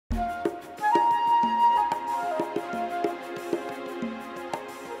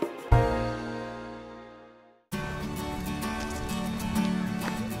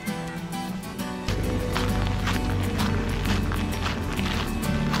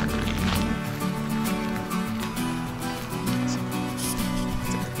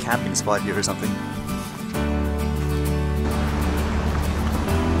camping spot here or something.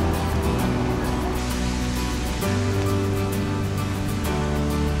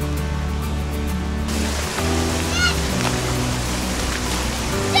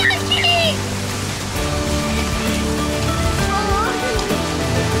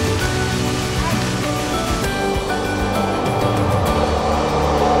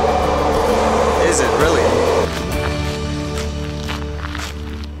 Is it really?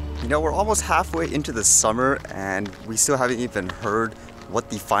 You know, we're almost halfway into the summer and we still haven't even heard what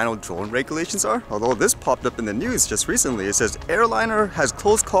the final drone regulations are. Although this popped up in the news just recently. It says airliner has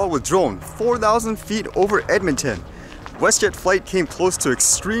close call with drone 4,000 feet over Edmonton. WestJet flight came close to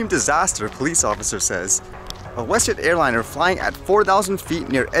extreme disaster, police officer says. A WestJet airliner flying at 4,000 feet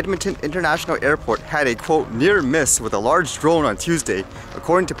near Edmonton International Airport had a quote near miss with a large drone on Tuesday,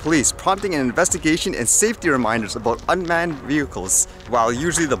 according to police, prompting an investigation and safety reminders about unmanned vehicles. While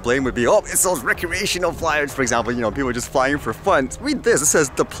usually the blame would be, oh, it's those recreational flyers, for example, you know, people just flying for fun. Read this, it says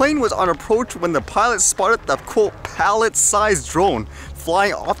the plane was on approach when the pilot spotted the quote pallet-sized drone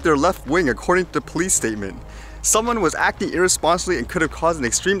flying off their left wing, according to the police statement. Someone was acting irresponsibly and could have caused an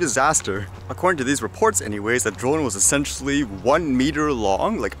extreme disaster. According to these reports anyways, the drone was essentially 1 meter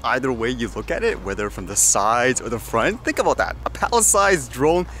long, like either way you look at it, whether from the sides or the front. Think about that, a pallet-sized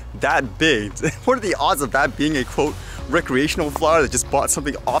drone that big. What are the odds of that being a quote recreational flyer that just bought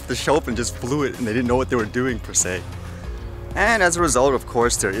something off the shelf and just flew it and they didn't know what they were doing per se? And as a result, of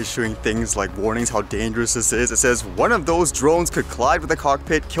course, they're issuing things like warnings how dangerous this is. It says one of those drones could collide with the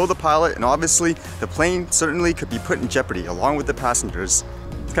cockpit, kill the pilot, and obviously the plane certainly could be put in jeopardy along with the passengers.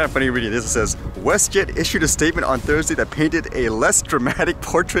 It's kind of funny reading this. It says WestJet issued a statement on Thursday that painted a less dramatic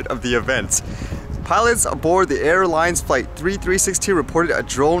portrait of the event. Pilots aboard the airline's flight 3362 reported a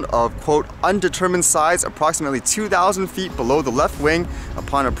drone of, quote, undetermined size approximately 2,000 feet below the left wing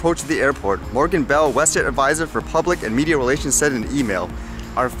upon approach to the airport. Morgan Bell, WestJet advisor for public and media relations, said in an email.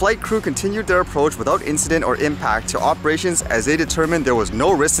 Our flight crew continued their approach without incident or impact to operations as they determined there was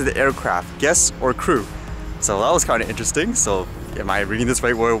no risk to the aircraft, guests, or crew. So that was kind of interesting. So am I reading this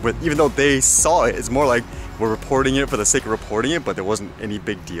right? Where even though they saw it, it's more like we're reporting it for the sake of reporting it, but there wasn't any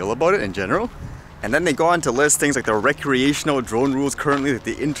big deal about it in general. And then they go on to list things like the recreational drone rules currently, like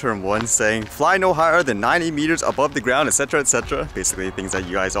the interim ones, saying fly no higher than 90 meters above the ground, etc, etc. Basically things that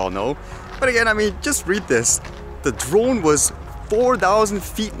you guys all know. But again, I mean, just read this. The drone was 4,000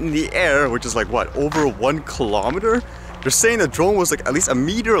 feet in the air, which is like what, over 1 kilometer? They're saying the drone was like at least a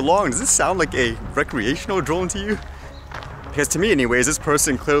meter long. Does this sound like a recreational drone to you? Because to me anyways, this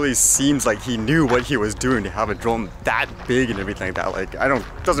person clearly seems like he knew what he was doing to have a drone that big and everything like that. Like,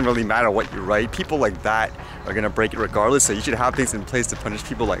 it doesn't really matter what you write. People like that are gonna break it regardless, so you should have things in place to punish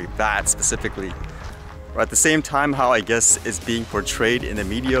people like that specifically. Or at the same time, how I guess is being portrayed in the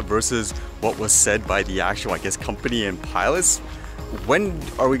media versus what was said by the actual, I guess, company and pilots. When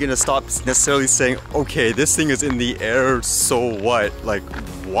are we gonna stop necessarily saying, okay, this thing is in the air, so what? Like,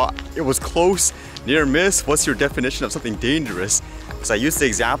 what? It was close, near miss. What's your definition of something dangerous? Because I used the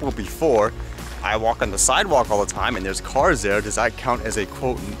example before, I walk on the sidewalk all the time and there's cars there. Does that count as a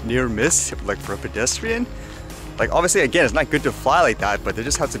quote near miss, like for a pedestrian? Like obviously again, it's not good to fly like that, but there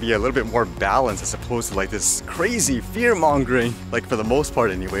just has to be a little bit more balance as opposed to like this crazy fear mongering, like for the most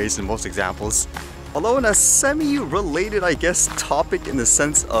part anyways, in most examples. Although in a semi-related, I guess, topic in the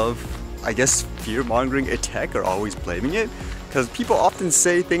sense of, I guess, fear-mongering a tech or always blaming it. Because people often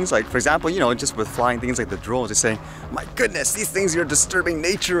say things like, for example, you know, just with flying things like the drones, they're saying, my goodness, these things are disturbing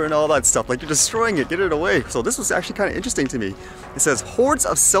nature and all that stuff. Like, you're destroying it, get it away. So this was actually kind of interesting to me. It says, hordes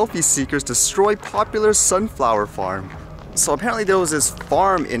of selfie seekers destroy popular sunflower farm. So apparently there was this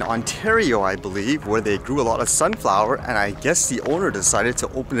farm in Ontario, I believe, where they grew a lot of sunflower, and I guess the owner decided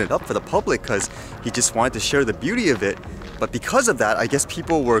to open it up for the public because he just wanted to share the beauty of it. But because of that, I guess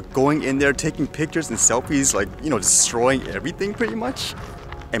people were going in there taking pictures and selfies, like, you know, destroying everything pretty much.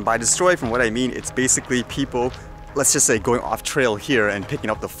 And by destroy, from what I mean, it's basically people, let's just say, going off trail here and picking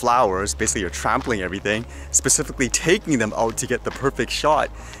up the flowers. Basically, you're trampling everything, specifically taking them out to get the perfect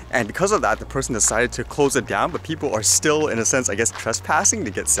shot. And because of that, the person decided to close it down, but people are still, in a sense, I guess, trespassing to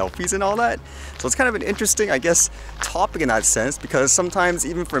get selfies and all that. So it's kind of an interesting, I guess, topic in that sense, because sometimes,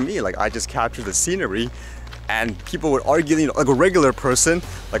 even for me, like, I just capture the scenery, and people would argue, you know, like a regular person,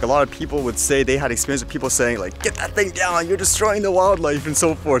 like a lot of people would say they had experience with people saying like, get that thing down, you're destroying the wildlife and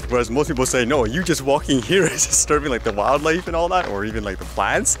so forth. Whereas most people say, no, you just walking here is disturbing like the wildlife and all that, or even like the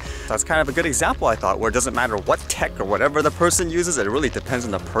plants. So that's kind of a good example, I thought, where it doesn't matter what tech or whatever the person uses, it really depends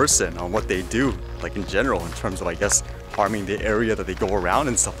on the person, on what they do, like in general, in terms of, I guess, harming the area that they go around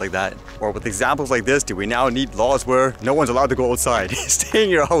and stuff like that? Or with examples like this, do we now need laws where no one's allowed to go outside? Stay in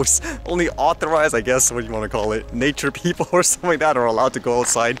your house. Only authorized, I guess, what do you want to call it, nature people or something like that are allowed to go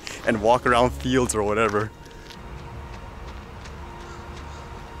outside and walk around fields or whatever.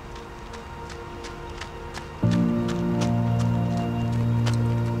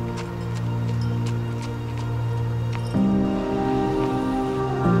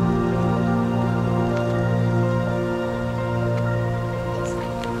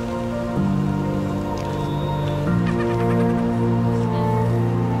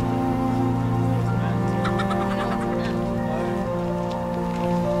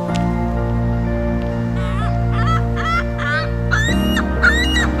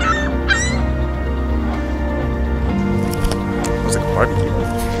 Barbecue.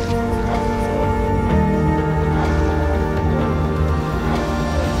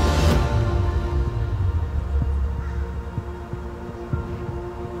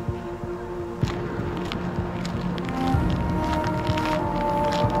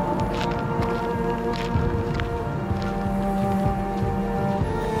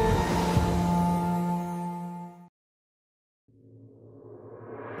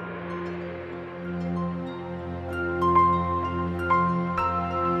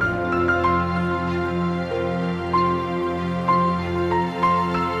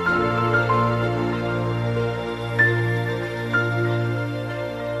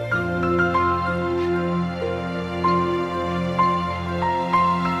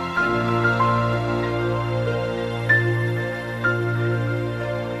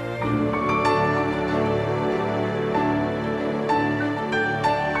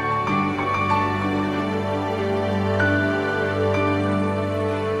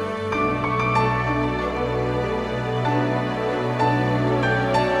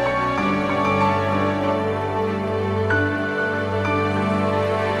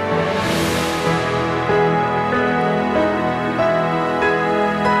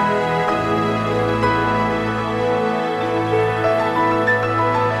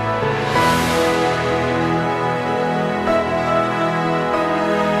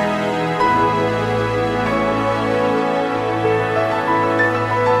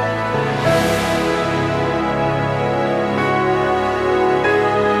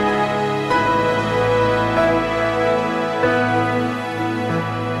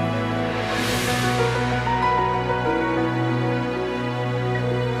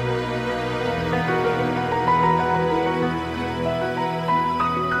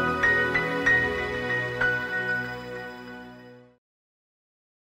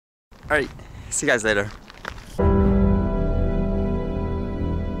 Alright, see you guys later.